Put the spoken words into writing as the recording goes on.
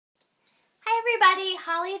everybody,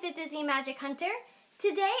 Holly the Disney Magic Hunter.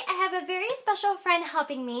 Today I have a very special friend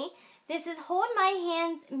helping me. This is Hold My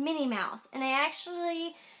Hands Minnie Mouse, and I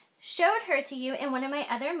actually showed her to you in one of my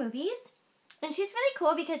other movies. And she's really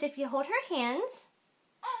cool because if you hold her hands,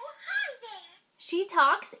 hi there. She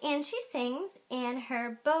talks and she sings and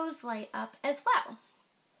her bows light up as well.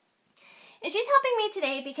 And she's helping me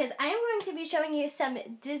today because I'm going to be showing you some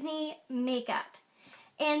Disney makeup.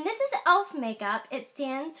 And this is e.l.f. makeup. It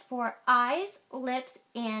stands for eyes, lips,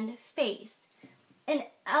 and face. And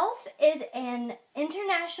e.l.f. is an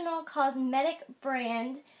international cosmetic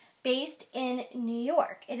brand based in New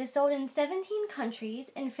York. It is sold in 17 countries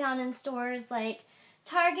and found in stores like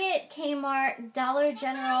Target, Kmart, Dollar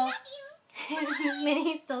General.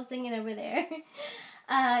 Minnie's still singing over there.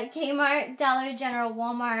 Kmart, Dollar General,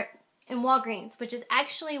 Walmart, and Walgreens, which is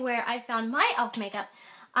actually where I found my e.l.f. makeup.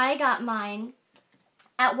 I got mine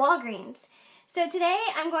at Walgreens. So today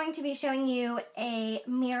I'm going to be showing you a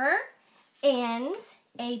mirror and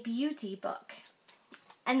a beauty book.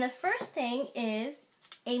 And the first thing is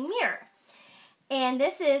a mirror. And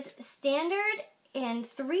this is standard and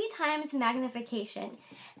 3 times magnification.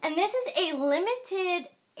 And this is a limited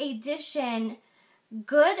edition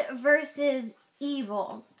good versus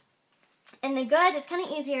evil. And the good, it's kind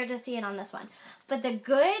of easier to see it on this one. But the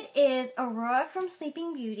good is Aurora from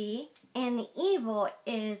Sleeping Beauty, and the evil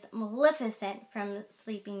is Maleficent from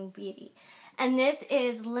Sleeping Beauty. And this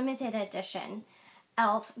is limited edition,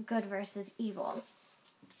 e.l.f. Good versus Evil.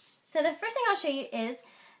 So the first thing I'll show you is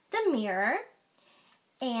the mirror.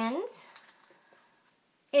 And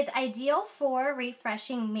it's ideal for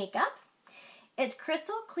refreshing makeup. It's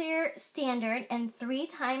crystal clear standard and 3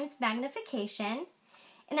 times magnification.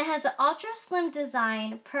 And it has an ultra slim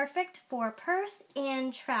design, perfect for purse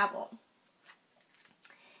and travel.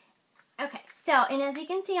 Okay, so, and as you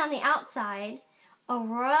can see on the outside,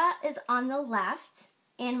 Aurora is on the left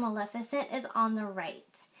and Maleficent is on the right.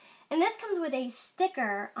 And this comes with a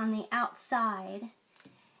sticker on the outside.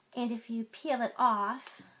 And if you peel it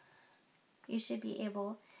off, you should be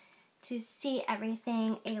able to see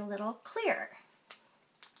everything a little clearer.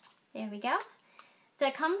 There we go. So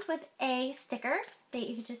it comes with a sticker that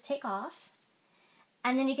you can just take off.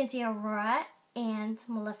 And then you can see Aurora and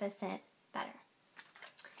Maleficent better.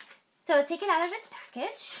 So let's take it out of its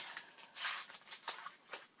package.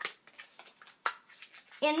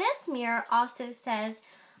 And this mirror also says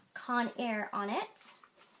Conair on it.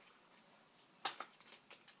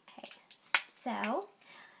 Okay, so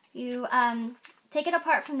you take it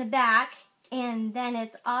apart from the back, and then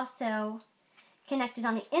it's also connected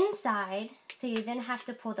on the inside, so you then have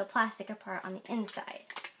to pull the plastic apart on the inside.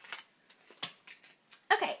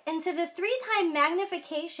 Okay, and so the 3-time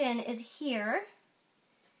magnification is here,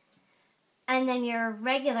 and then your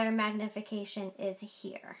regular magnification is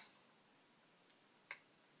here.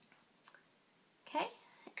 Okay,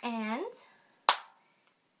 and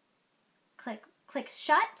click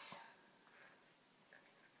shut,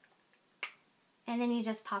 and then you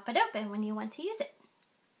just pop it open when you want to use it.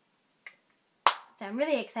 So I'm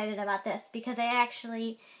really excited about this because I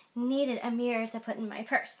actually needed a mirror to put in my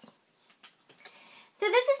purse. So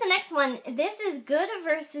this is the next one. This is Good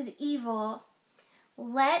versus Evil.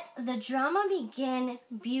 Let the Drama Begin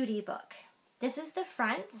beauty book. This is the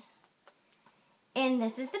front, and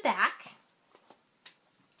this is the back.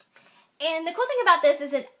 And the cool thing about this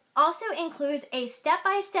is it also includes a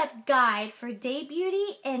step-by-step guide for day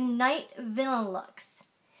beauty and night villain looks.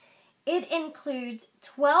 It includes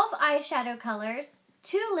 12 eyeshadow colors,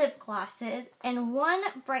 2 lip glosses, and 1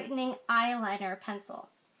 brightening eyeliner pencil.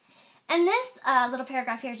 And this little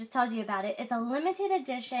paragraph here just tells you about it. It's a limited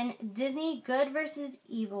edition Disney Good versus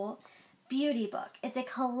Evil beauty book. It's a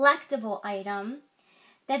collectible item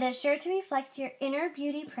that is sure to reflect your inner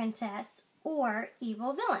beauty princess or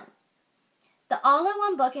evil villain. The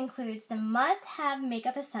all-in-one book includes the must-have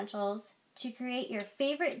makeup essentials to create your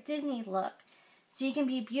favorite Disney look so you can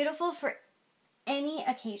be beautiful for any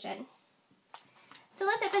occasion. So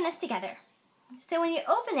let's open this together. So when you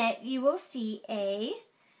open it, you will see a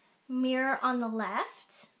mirror on the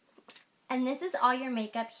left, and this is all your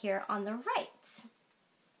makeup here on the right.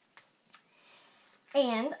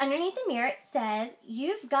 And underneath the mirror it says,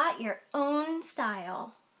 you've got your own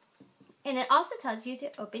style. And it also tells you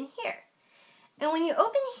to open here. And when you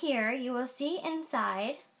open here, you will see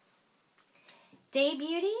inside Day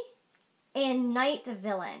Beauty and Night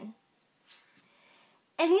Villain.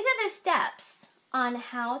 And these are the steps on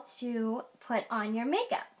how to put on your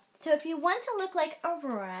makeup. So if you want to look like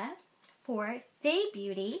Aurora for Day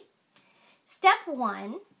Beauty, step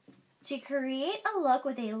 1, to create a look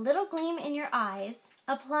with a little gleam in your eyes,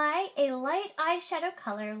 apply a light eyeshadow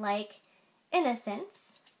color like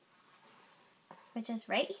Innocence, which is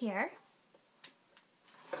right here,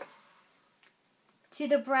 to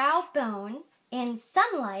the brow bone in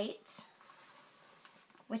Sunlight,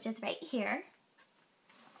 which is right here,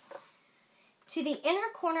 to the inner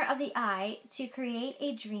corner of the eye to create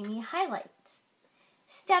a dreamy highlight.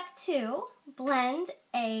 Step 2, blend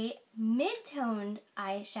a mid-toned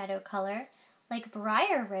eyeshadow color like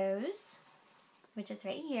Briar Rose, which is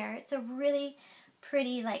right here. It's a really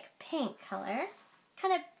pretty like pink color,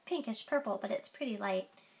 kind of pinkish purple, but it's pretty light.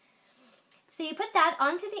 So you put that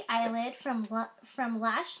onto the eyelid from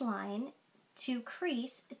lash line to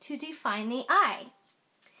crease to define the eye.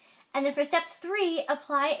 And then for step 3,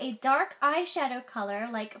 apply a dark eyeshadow color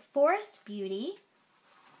like Forest Beauty,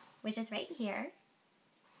 which is right here,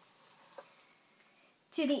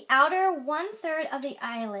 to the outer 1/3 of the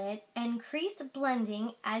eyelid and crease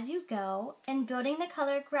blending as you go and building the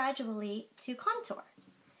color gradually to contour.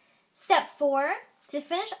 Step 4, to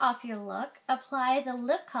finish off your look, apply the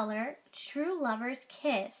lip color True Lover's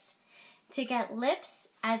Kiss to get lips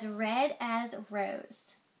as red as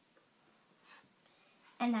rose.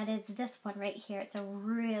 And that is this one right here. It's a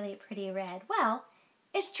really pretty red. Well,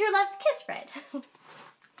 it's True Love's Kiss red.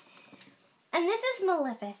 And this is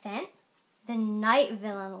Maleficent, the night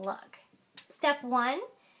villain look. Step 1,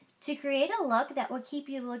 to create a look that will keep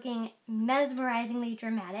you looking mesmerizingly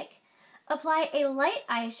dramatic, apply a light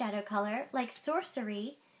eyeshadow color like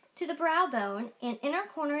Sorcery to the brow bone and inner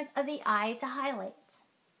corners of the eye to highlight.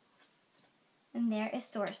 And there is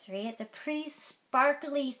Sorcery. It's a pretty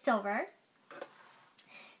sparkly silver.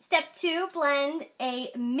 Step 2, blend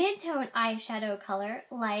a mid-tone eyeshadow color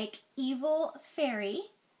like Evil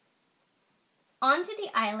Fairy onto the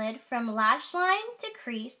eyelid from lash line to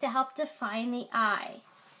crease to help define the eye.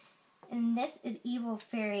 And this is Evil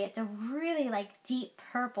Fairy. It's a really like deep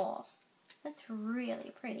purple. That's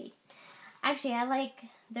really pretty. Actually, I like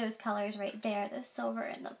those colors right there, the silver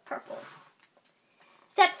and the purple.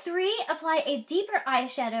 Step 3, apply a deeper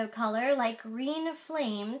eyeshadow color like Green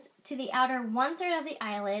Flames to the outer 1/3 of the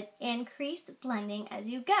eyelid and crease blending as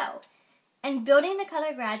you go, and building the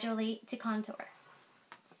color gradually to contour.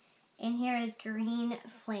 And here is Green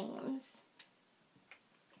Flames.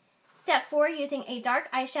 Step 4, using a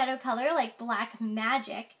dark eyeshadow color like Black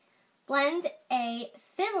Magic, blend a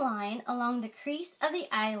thin line along the crease of the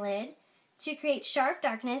eyelid to create sharp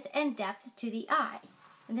darkness and depth to the eye.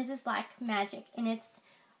 And this is Black Magic, and it's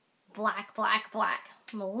black, black, black,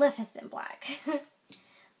 Maleficent black.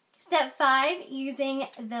 Step 5, using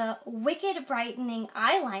the Wicked Brightening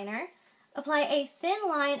eyeliner, apply a thin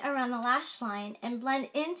line around the lash line and blend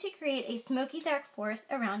in to create a smoky dark forest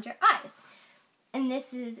around your eyes. And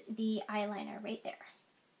this is the eyeliner right there.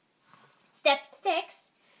 Step 6,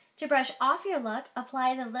 to brush off your look,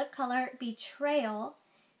 apply the lip color Betrayal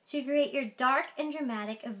to create your dark and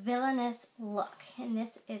dramatic villainous look. And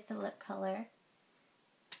this is the lip color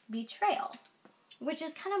Betrayal, which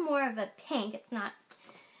is kind of more of a pink. It's not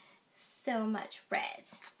so much red.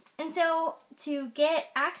 And so to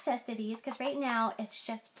get access to these, because right now it's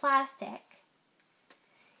just plastic,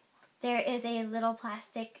 there is a little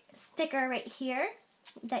plastic sticker right here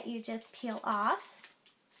that you just peel off.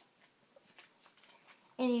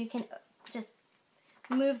 And you can just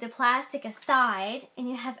move the plastic aside and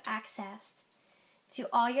you have access to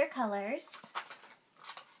all your colors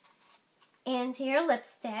and to your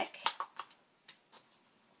lipstick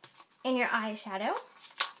and your eyeshadow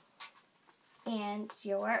and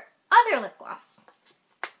your other lip gloss.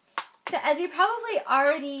 So as you probably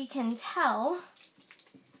already can tell,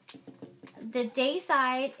 the day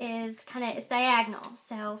side is it's diagonal.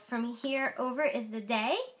 So from here over is the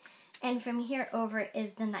day and from here over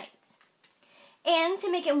is the night. And to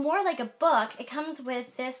make it more like a book, it comes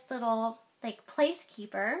with this little like place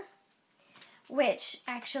keeper, which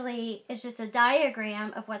actually is just a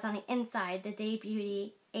diagram of what's on the inside, the day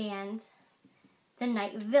beauty and the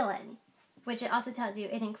night villain, which it also tells you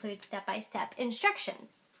it includes step-by-step instructions.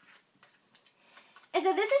 And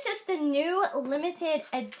so this is just the new limited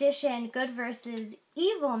edition Good vs.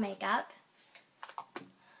 Evil makeup.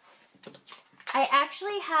 I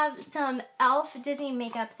actually have some e.l.f. Disney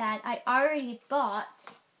makeup that I already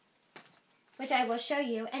bought, which I will show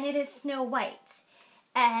you, and it is Snow White.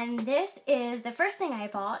 And this is the first thing I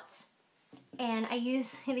bought, and I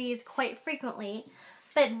use these quite frequently.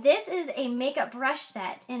 But this is a makeup brush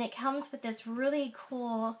set, and it comes with this really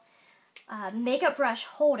cool makeup brush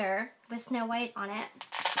holder with Snow White on it,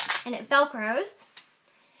 and it velcros.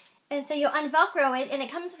 And so you'll unvelcro it, and it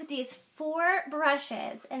comes with these 4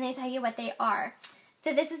 brushes, and they tell you what they are.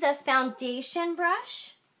 So this is a foundation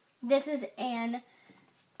brush. This is an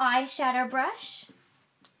eyeshadow brush.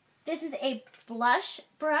 This is a blush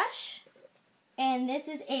brush, and this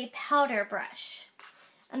is a powder brush.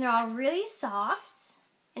 And they're all really soft,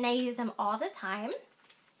 and I use them all the time.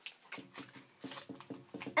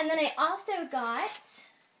 And then I also got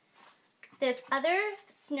this other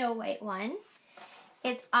Snow White one.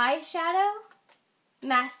 It's eyeshadow,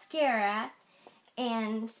 mascara,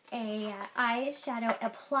 and a eyeshadow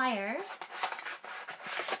applier.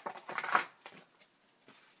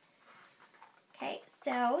 Okay,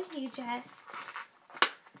 so you just,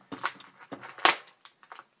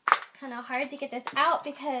 it's kind of hard to get this out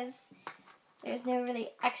because there's no really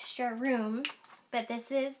extra room, but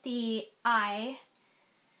this is the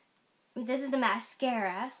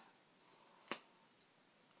mascara.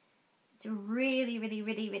 It's really, really,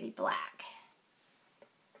 really, really black.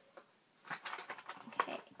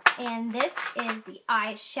 Okay, and this is the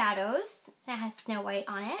eyeshadows that has Snow White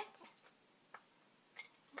on it.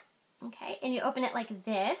 Okay, and you open it like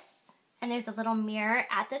this, and there's a little mirror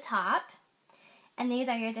at the top. And these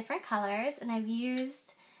are your different colors, and I've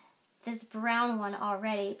used this brown one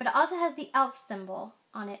already, but it also has the elf symbol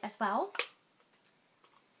on it as well.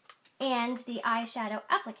 And the eyeshadow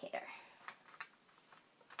applicator.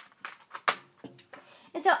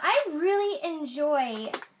 And so I really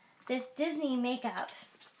enjoy this Disney makeup.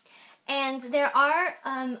 And there are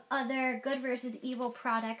other Good vs. Evil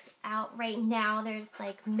products out right now. There's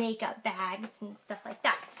like makeup bags and stuff like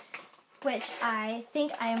that, which I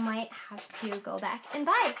think I might have to go back and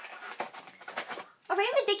buy.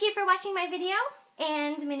 Alright, well, thank you for watching my video,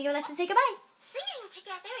 and Mindy would like to say goodbye. Singing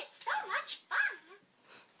together is so much fun.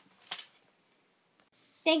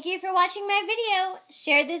 Thank you for watching my video.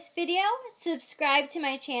 Share this video, subscribe to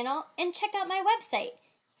my channel, and check out my website,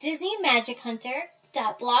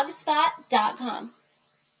 DisneyMagicHunter.blogspot.com.